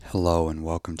Hello and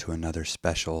welcome to another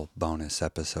special bonus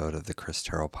episode of the Chris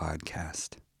Terrell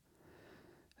Podcast.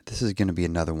 This is going to be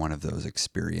another one of those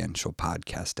experiential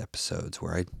podcast episodes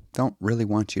where I don't really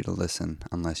want you to listen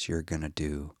unless you're going to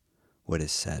do what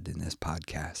is said in this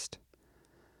podcast.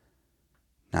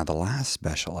 Now, the last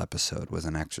special episode was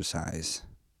an exercise.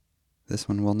 This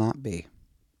one will not be.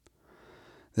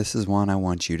 This is one I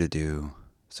want you to do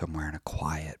somewhere in a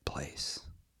quiet place,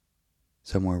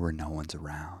 somewhere where no one's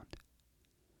around.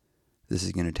 This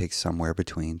is going to take somewhere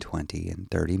between 20 and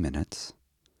 30 minutes.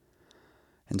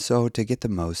 And so to get the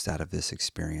most out of this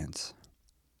experience,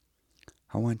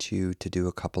 I want you to do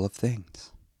a couple of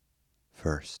things.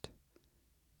 First,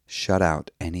 shut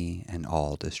out any and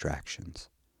all distractions.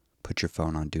 Put your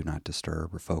phone on Do Not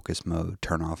Disturb or focus mode,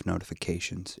 turn off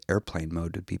notifications. Airplane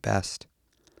mode would be best.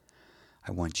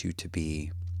 I want you to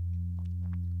be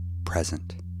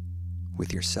present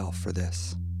with yourself for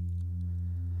this.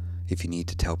 If you need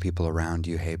to tell people around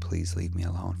you, hey, please leave me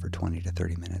alone for 20 to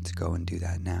 30 minutes, go and do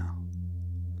that now.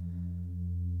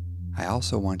 I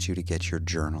also want you to get your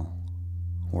journal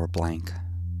or a blank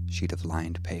sheet of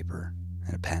lined paper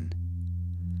and a pen.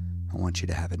 I want you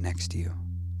to have it next to you.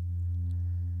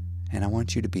 And I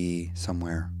want you to be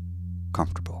somewhere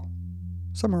comfortable,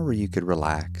 somewhere where you could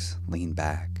relax, lean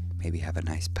back, maybe have a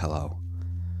nice pillow,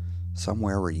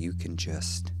 somewhere where you can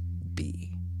just be.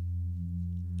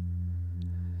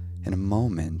 In a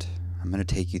moment, I'm going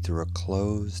to take you through a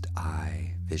closed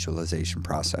eye visualization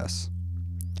process.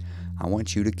 I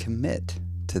want you to commit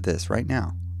to this right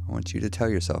now. I want you to tell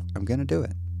yourself, I'm going to do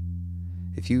it.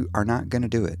 If you are not going to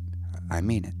do it, I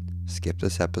mean it. Skip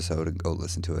this episode and go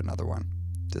listen to another one.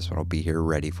 This one will be here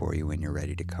ready for you when you're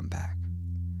ready to come back.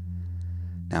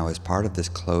 Now, as part of this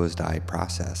closed eye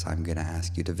process, I'm going to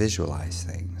ask you to visualize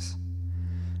things.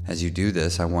 As you do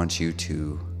this, I want you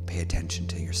to pay attention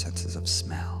to your senses of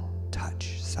smell,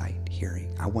 touch, sight,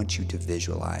 hearing. I want you to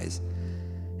visualize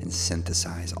and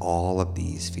synthesize all of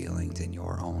these feelings in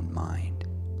your own mind.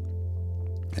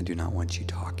 I do not want you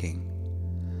talking.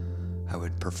 I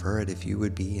would prefer it if you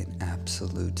would be in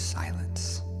absolute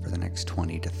silence for the next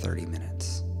 20 to 30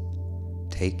 minutes.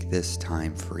 Take this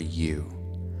time for you.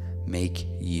 Make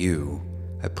you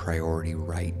a priority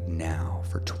right now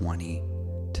for 20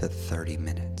 to 30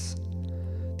 minutes.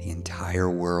 The entire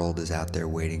world is out there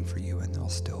waiting for you, and they'll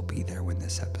still be there when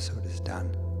this episode is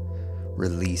done.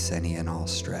 Release any and all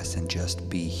stress and just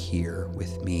be here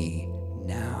with me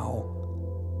now,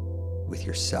 with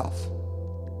yourself.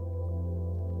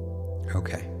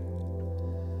 Okay.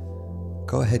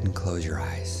 Go ahead and close your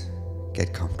eyes.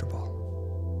 Get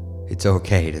comfortable. It's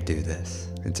okay to do this.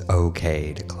 It's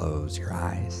okay to close your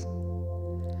eyes.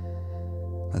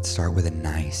 Let's start with a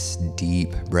nice,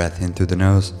 deep breath in through the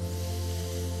nose.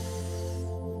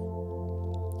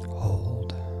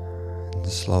 Hold. And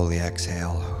slowly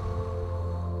exhale.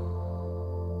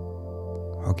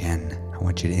 Again, I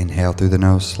want you to inhale through the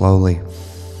nose slowly.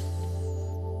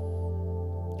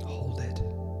 Hold it.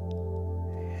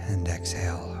 And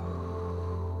exhale.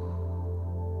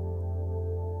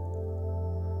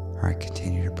 All right,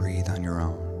 continue to breathe on your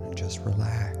own and just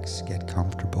relax. Get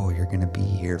comfortable. You're going to be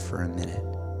here for a minute.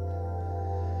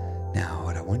 Now,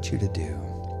 what I want you to do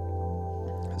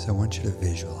is I want you to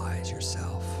visualize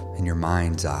yourself in your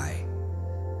mind's eye.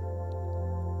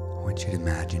 I want you to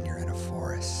imagine you're in a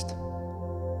forest.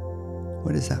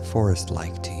 What is that forest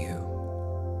like to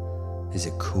you? Is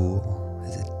it cool?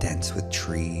 Is it dense with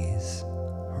trees?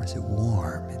 Or is it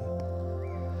warm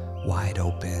and wide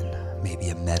open? Maybe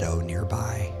a meadow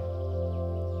nearby?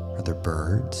 Are there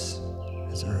birds?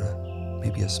 Is there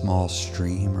maybe a small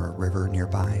stream or a river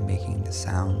nearby making the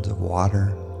sounds of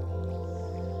water?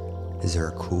 Is there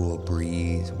a cool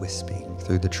breeze wisping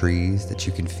through the trees that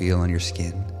you can feel on your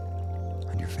skin,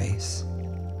 on your face?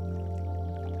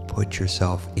 Put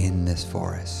yourself in this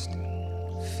forest.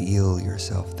 Feel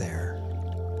yourself there.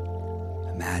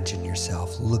 Imagine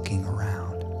yourself looking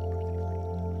around,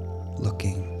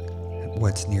 looking at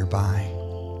what's nearby.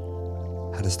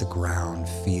 How does the ground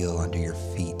feel under your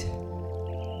feet?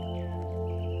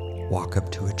 Walk up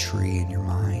to a tree in your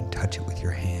mind, touch it with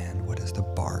your hand. What does the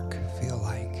bark feel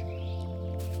like?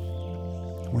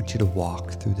 I want you to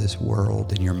walk through this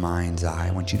world in your mind's eye.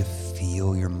 I want you to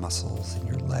feel your muscles in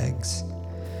your legs.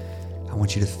 I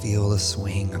want you to feel the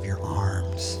swing of your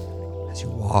arms as you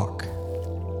walk.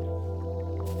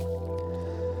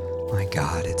 My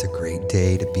God, it's a great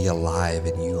day to be alive,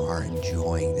 and you are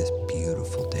enjoying this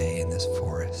beautiful day in this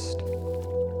forest.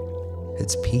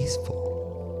 It's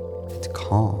peaceful. It's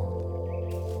calm.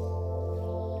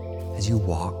 As you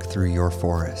walk through your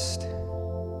forest,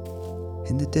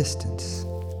 in the distance,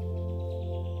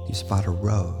 you spot a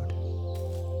road.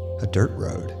 a dirt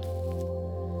road.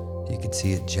 You can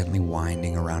see it gently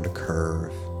winding around a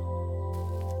curve,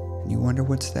 and you wonder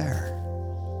what's there.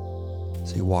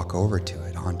 So you walk over to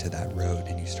it, onto that road,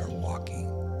 and you start walking.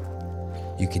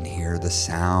 You can hear the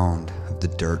sound of the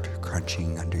dirt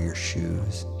crunching under your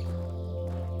shoes.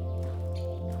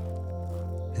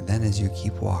 And then as you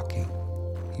keep walking,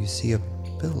 you see a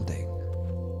building.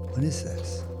 What is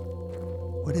this?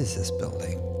 What is this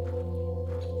building?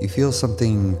 You feel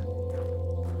something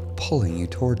pulling you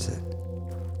towards it.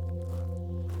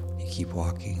 You keep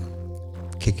walking,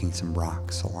 kicking some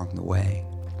rocks along the way.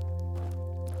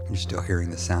 You're still hearing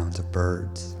the sounds of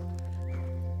birds.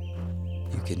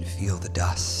 You can feel the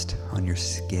dust on your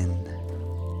skin.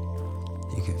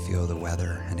 You can feel the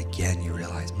weather, and again you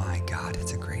realize, my God,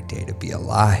 it's a great day to be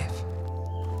alive.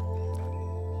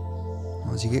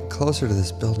 Well, as you get closer to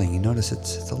this building, you notice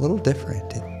it's a little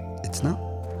different. It's not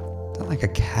like a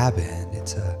cabin.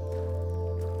 It's a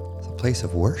place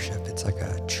of worship. It's like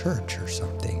a church or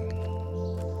something.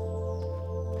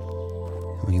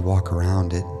 And when you walk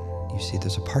around it, you see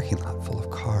there's a parking lot full of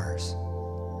cars.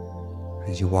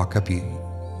 As you walk up, you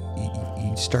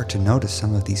start to notice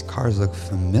some of these cars look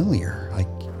familiar, like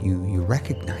you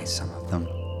recognize some of them.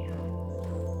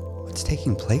 What's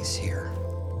taking place here?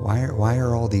 Why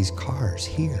are all these cars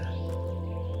here?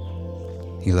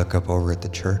 You look up over at the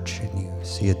church and you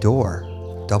see a door,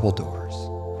 double doors.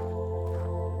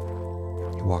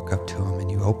 You walk up to them and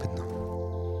you open them.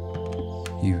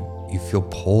 You feel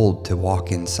pulled to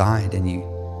walk inside, and you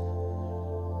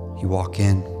walk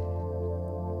in.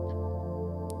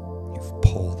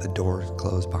 Pull the doors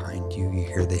closed behind you. You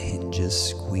hear the hinges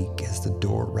squeak as the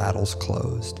door rattles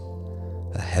closed.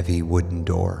 A heavy wooden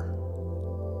door.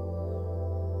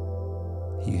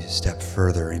 You step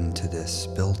further into this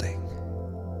building.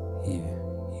 You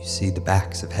see the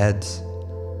backs of heads.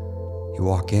 You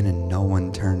walk in and no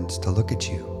one turns to look at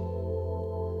you.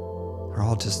 They're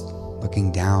all just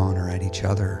looking down or at each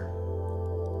other.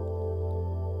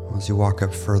 As you walk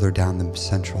up further down the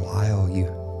central aisle, you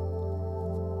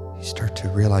start to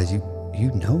realize you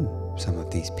know some of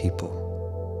these people.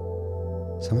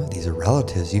 Some of these are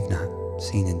relatives you've not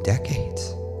seen in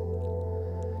decades.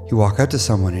 You walk up to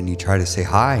someone and you try to say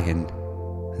hi, and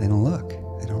they don't look.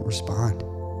 They don't respond.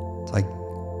 It's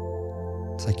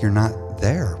like you're not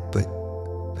there,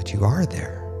 but you are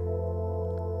there.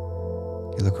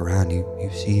 You look around, you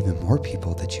see even more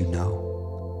people that you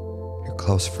know. Your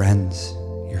close friends,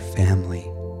 your family,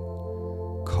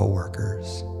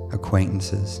 co-workers,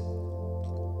 acquaintances.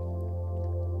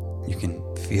 You can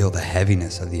feel the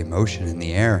heaviness of the emotion in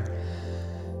the air.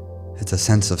 It's a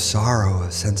sense of sorrow,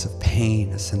 a sense of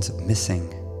pain, a sense of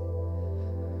missing.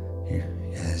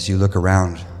 As you look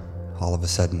around, all of a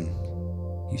sudden,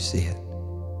 you see it.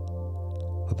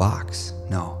 A box,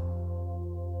 no,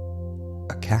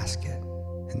 a casket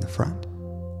in the front.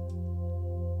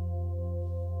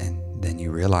 And then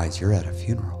you realize you're at a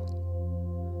funeral.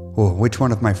 Well, which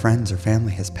one of my friends or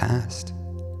family has passed?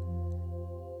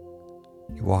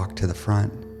 You walk to the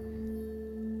front,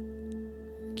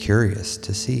 curious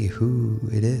to see who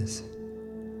it is.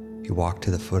 You walk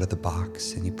to the foot of the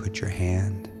box and you put your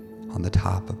hand on the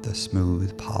top of the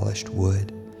smooth, polished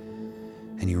wood,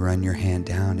 and you run your hand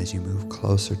down as you move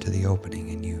closer to the opening,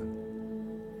 and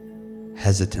you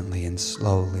hesitantly and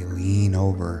slowly lean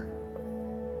over,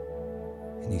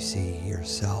 and you see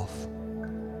yourself.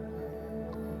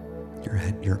 You're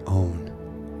at your own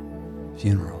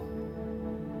funeral.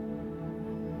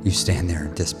 You stand there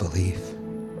in disbelief,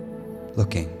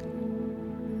 looking,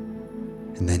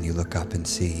 and then you look up and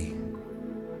see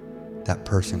that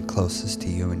person closest to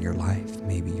you in your life,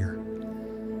 maybe your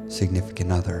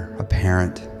significant other, a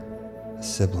parent, a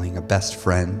sibling, a best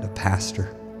friend, a pastor,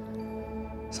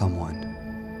 someone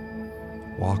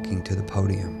walking to the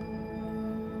podium.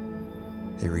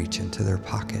 They reach into their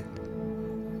pocket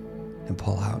and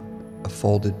pull out a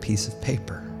folded piece of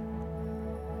paper,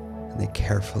 and they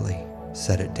carefully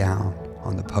set it down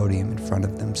on the podium in front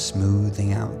of them,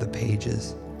 smoothing out the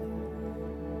pages.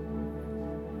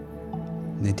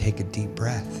 And they take a deep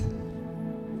breath,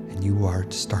 and you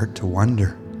start to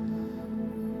wonder,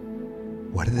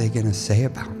 what are they going to say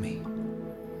about me?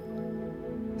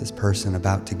 This person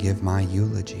about to give my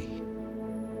eulogy.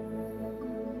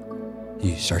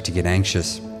 You start to get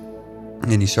anxious,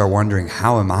 and you start wondering,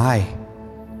 how am I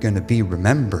going to be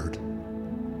remembered?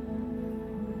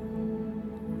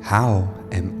 How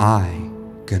am I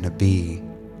going to be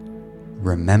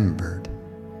remembered?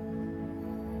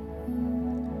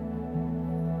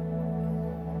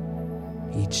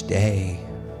 Each day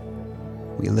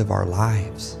we live our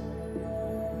lives,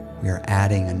 we are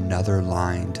adding another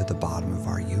line to the bottom of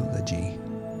our eulogy.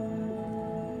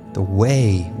 The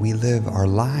way we live our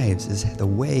lives is the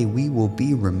way we will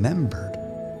be remembered.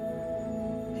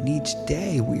 And each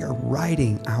day we are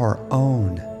writing our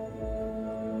own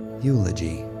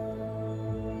eulogy.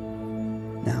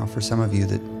 Now, for some of you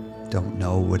that don't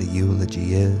know what a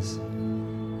eulogy is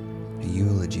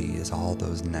all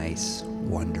those nice,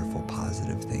 wonderful,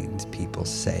 positive things people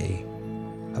say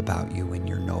about you when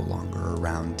you're no longer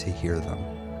around to hear them.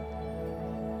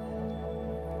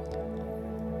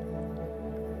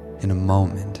 In a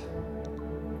moment,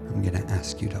 I'm going to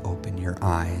ask you to open your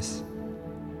eyes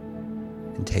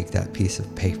and take that piece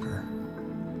of paper.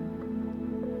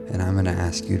 And I'm going to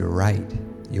ask you to write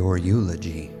your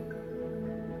eulogy.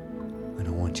 I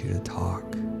don't want you to talk.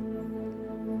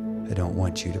 I don't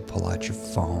want you to pull out your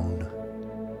phone.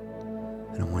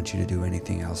 I don't want you to do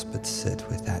anything else but sit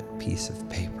with that piece of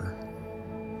paper.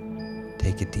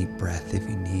 Take a deep breath if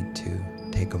you need to.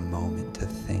 Take a moment to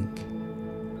think.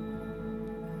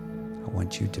 I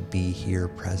want you to be here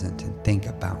present and think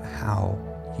about how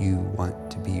you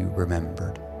want to be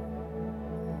remembered.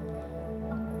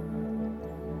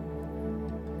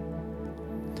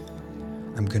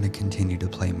 I'm going to continue to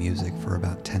play music for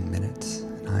about 10 minutes.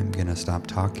 I'm going to stop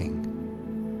talking,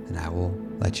 and I will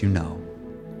let you know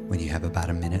when you have about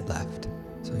a minute left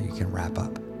so you can wrap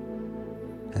up.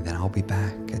 And then I'll be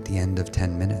back at the end of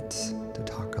 10 minutes to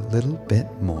talk a little bit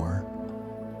more.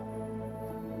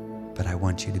 But I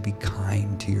want you to be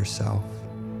kind to yourself.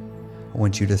 I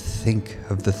want you to think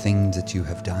of the things that you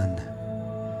have done,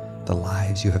 the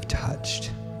lives you have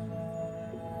touched,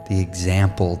 the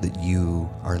example that you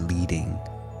are leading,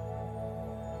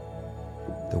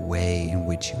 the way in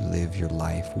which you live your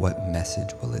life. What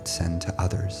message will it send to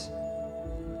others?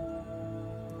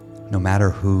 No matter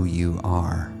who you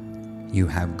are, you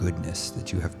have goodness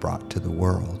that you have brought to the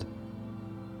world.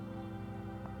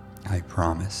 I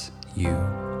promise you,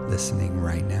 listening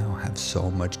right now, have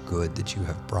so much good that you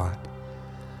have brought.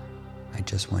 I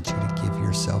just want you to give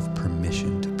yourself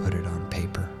permission to put it on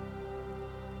paper.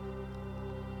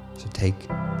 So take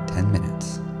 10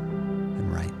 minutes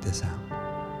and write this out.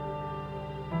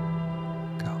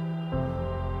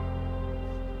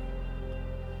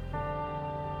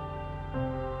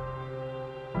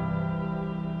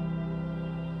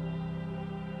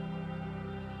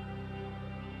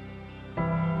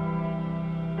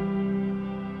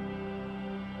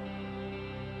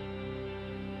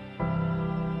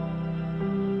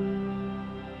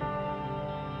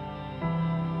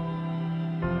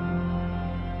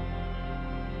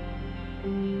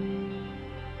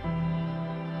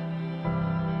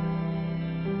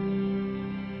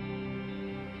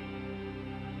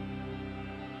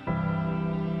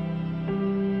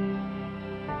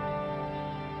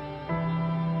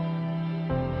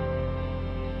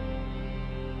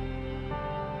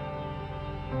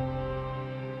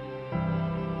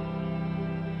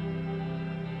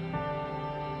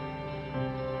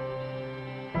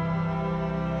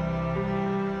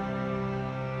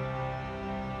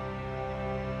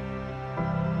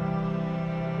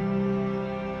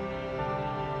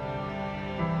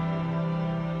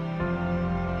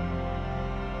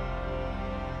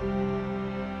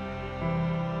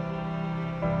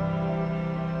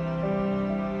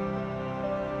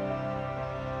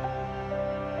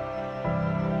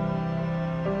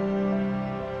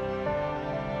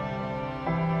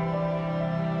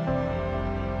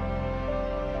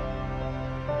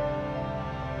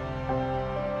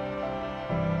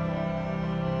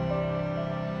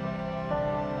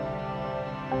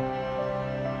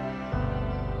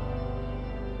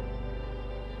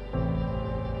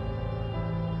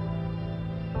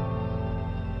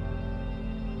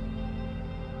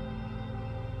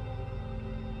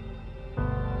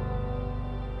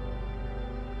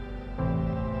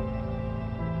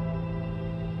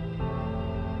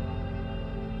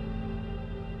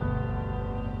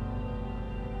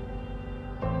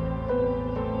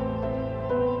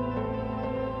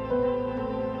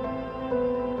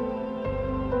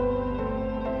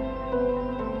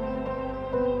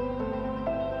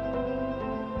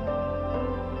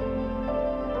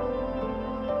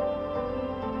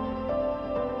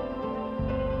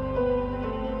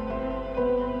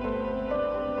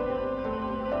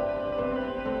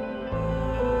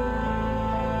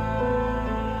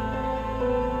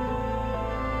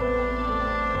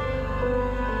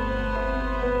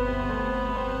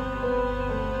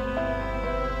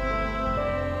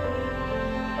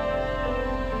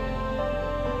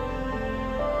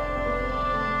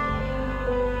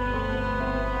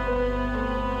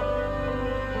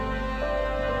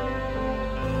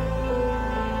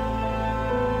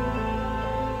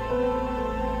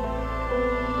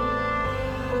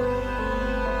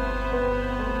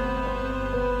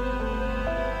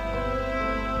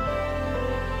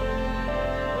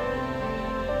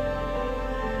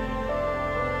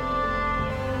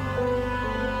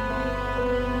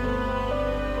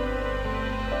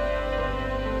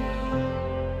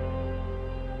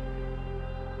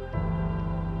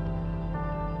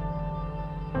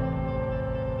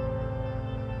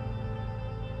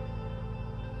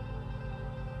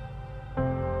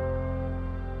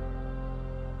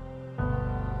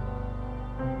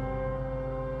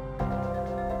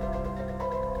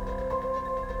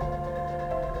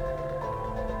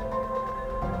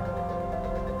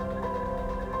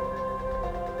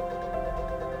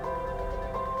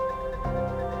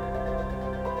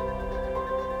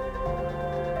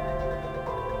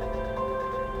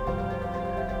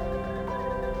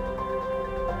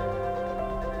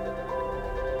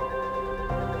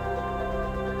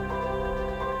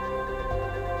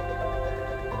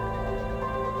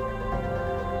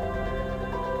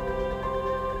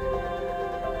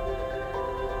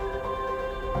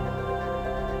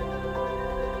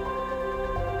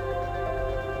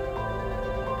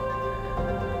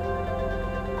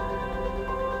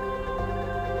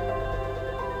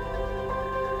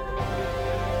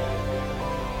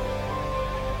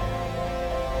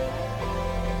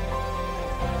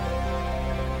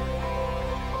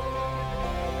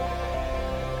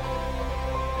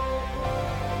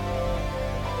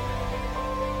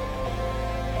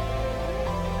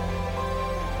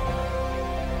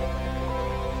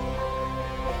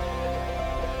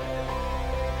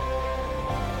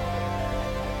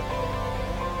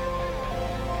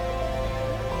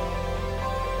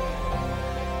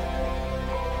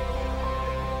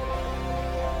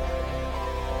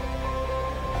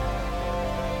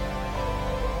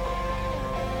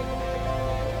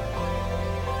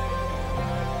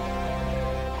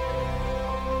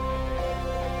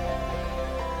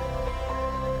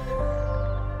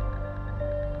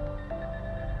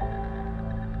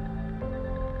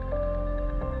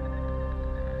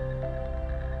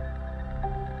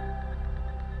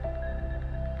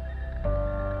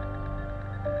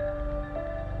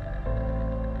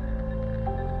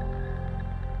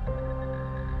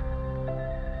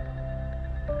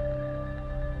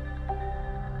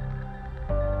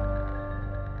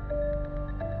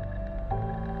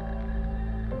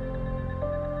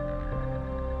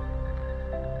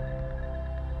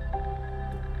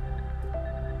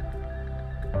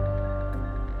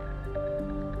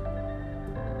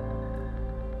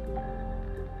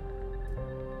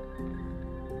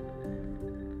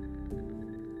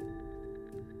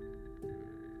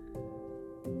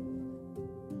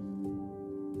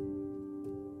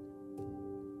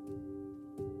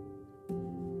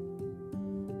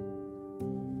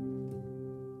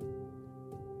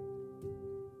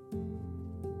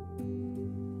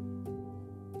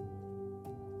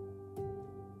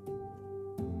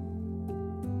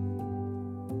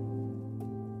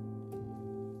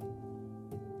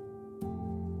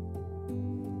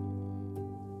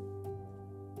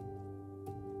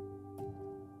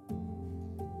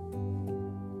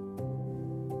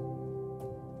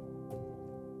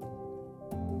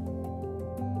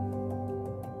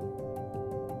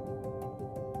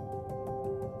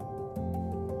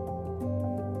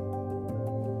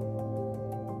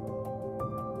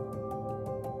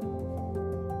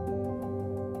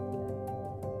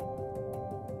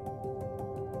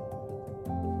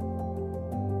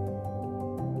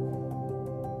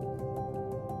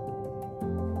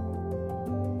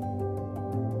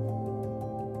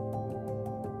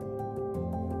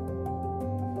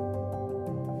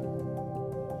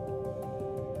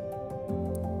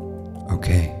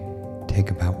 Okay,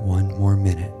 take about 1 more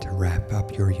minute to wrap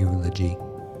up your eulogy,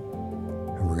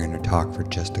 and we're going to talk for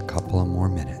just a couple of more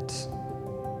minutes.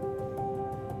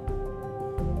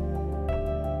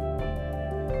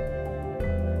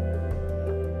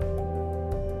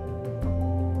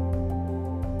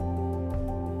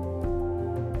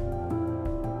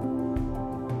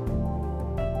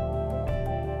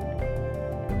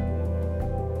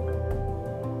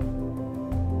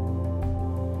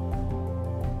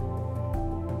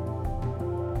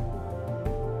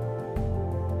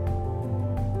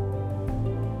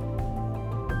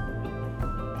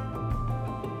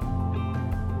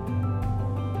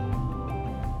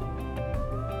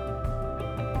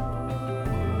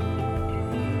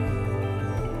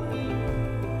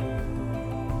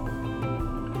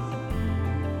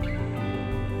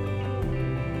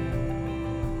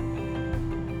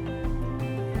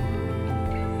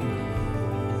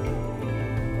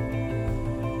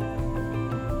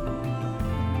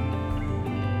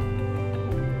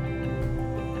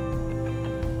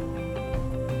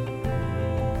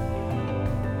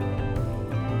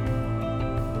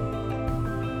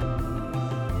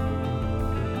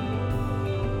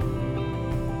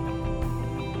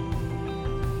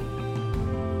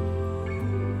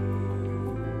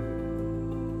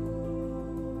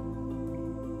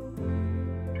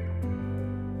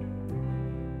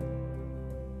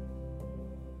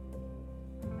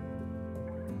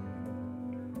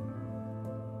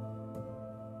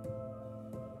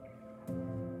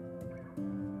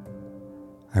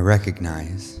 I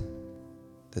recognize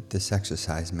that this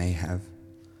exercise may have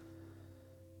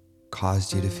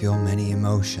caused you to feel many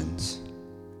emotions,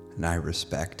 and I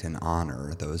respect and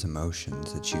honor those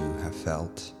emotions that you have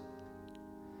felt.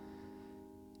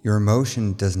 Your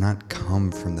emotion does not come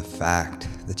from the fact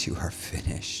that you are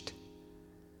finished.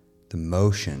 The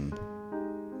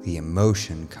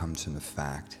emotion comes from the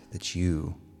fact that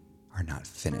you are not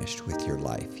finished with your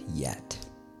life yet.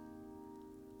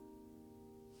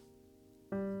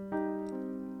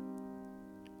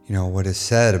 You know, what is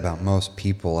said about most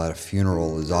people at a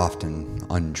funeral is often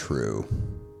untrue.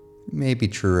 It may be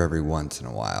true every once in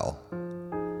a while,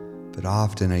 but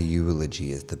often a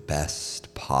eulogy is the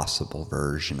best possible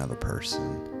version of a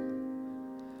person.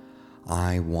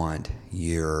 I want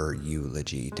your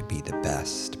eulogy to be the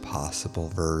best possible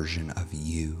version of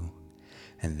you,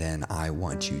 and then I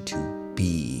want you to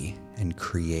be and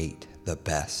create the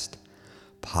best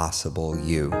possible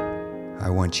you. I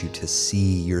want you to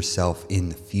see yourself in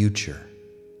the future.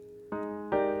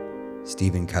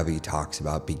 Stephen Covey talks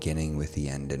about beginning with the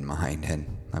end in mind, and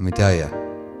let me tell you,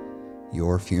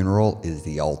 your funeral is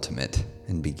the ultimate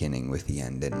in beginning with the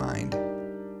end in mind.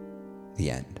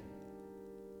 The end.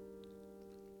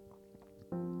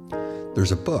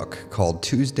 There's a book called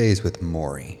Tuesdays with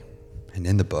Morrie, and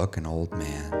in the book, an old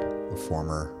man, a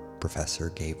former professor,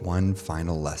 gave one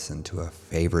final lesson to a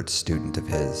favorite student of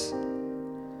his.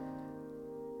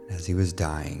 As he was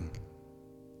dying,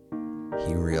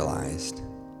 he realized,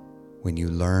 when you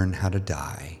learn how to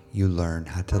die, you learn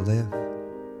how to live.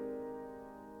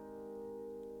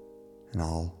 And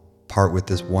I'll part with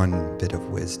this one bit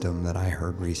of wisdom that I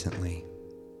heard recently.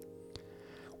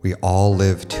 We all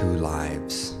live 2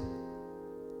 lives,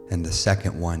 and the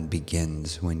second one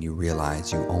begins when you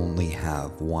realize you only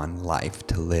have 1 life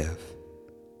to live.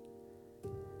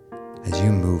 As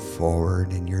you move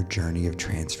forward in your journey of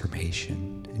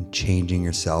transformation and changing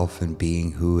yourself and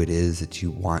being who it is that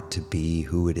you want to be,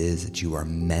 who it is that you are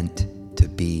meant to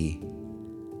be,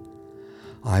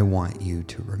 I want you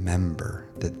to remember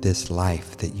that this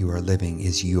life that you are living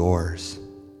is yours,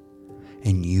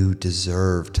 and you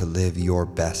deserve to live your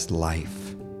best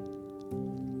life.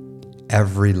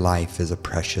 Every life is a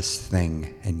precious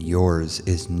thing, and yours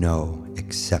is no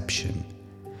exception.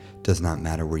 Does not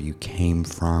matter where you came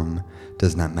from,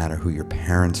 does not matter who your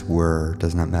parents were,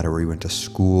 does not matter where you went to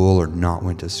school or not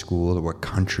went to school, or what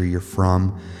country you're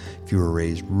from, if you were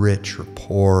raised rich or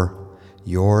poor.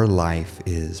 Your life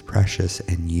is precious,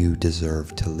 and you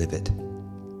deserve to live it.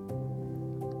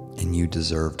 And you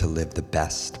deserve to live the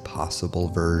best possible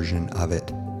version of it.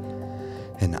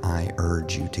 And I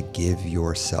urge you to give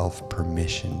yourself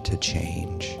permission to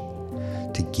change.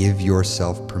 To give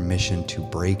yourself permission to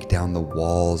break down the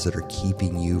walls that are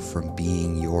keeping you from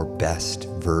being your best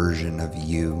version of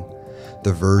you,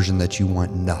 the version that you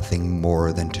want nothing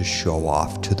more than to show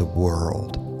off to the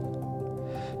world.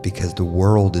 Because the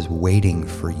world is waiting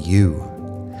for you,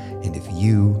 and if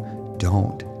you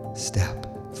don't step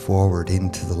forward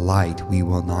into the light, we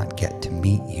will not get to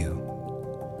meet you.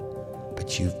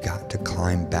 But you've got to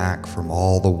climb back from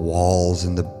all the walls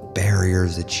and the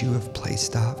barriers that you have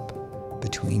placed up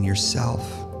between yourself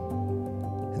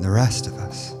and the rest of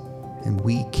us. And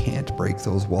we can't break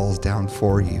those walls down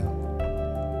for you.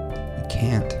 We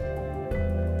can't.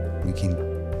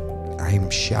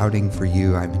 I'm shouting for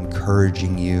you, I'm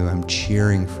encouraging you, I'm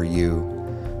cheering for you,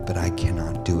 but I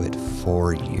cannot do it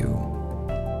for you.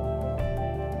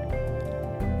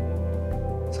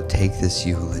 So take this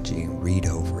eulogy and read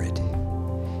over it.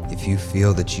 If you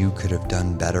feel that you could have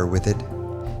done better with it,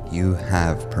 you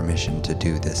have permission to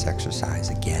do this exercise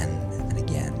again and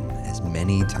again, as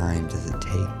many times as it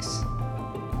takes.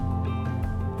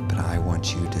 But I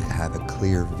want you to have a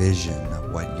clear vision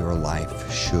of what your life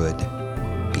should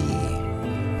be.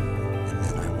 And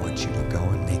then I want you to go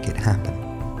and make it happen.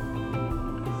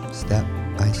 Step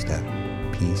by step,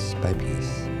 piece by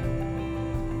piece.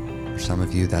 For some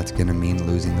of you, that's going to mean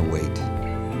losing the weight.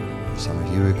 For some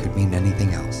of you, it could mean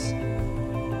anything else.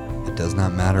 It does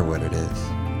not matter what it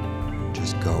is.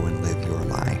 Just go and live your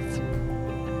life.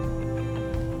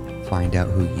 Find out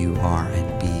who you are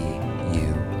and be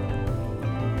you.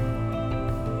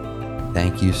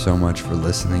 Thank you so much for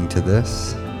listening to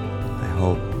this. I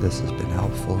hope this has been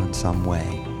helpful in some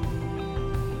way.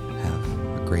 Have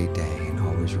a great day, and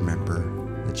always remember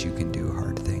that you can do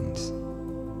hard things.